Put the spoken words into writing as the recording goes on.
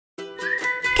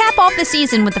Cap off the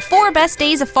season with the 4 best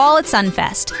days of fall at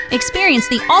Sunfest. Experience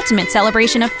the ultimate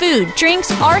celebration of food,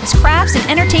 drinks, arts, crafts, and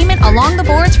entertainment along the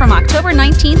boards from October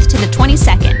 19th to the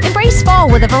 22nd. Embrace fall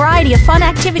with a variety of fun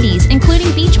activities,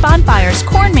 including beach bonfires,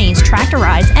 corn maze, tractor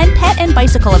rides, and pet and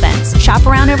bicycle events. Shop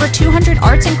around over 200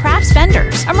 arts and crafts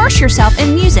vendors. Immerse yourself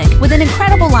in music with an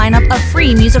incredible lineup of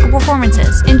free musical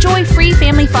performances. Enjoy free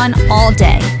family fun all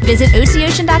day. Visit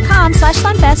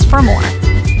oceocean.com/sunfest for more.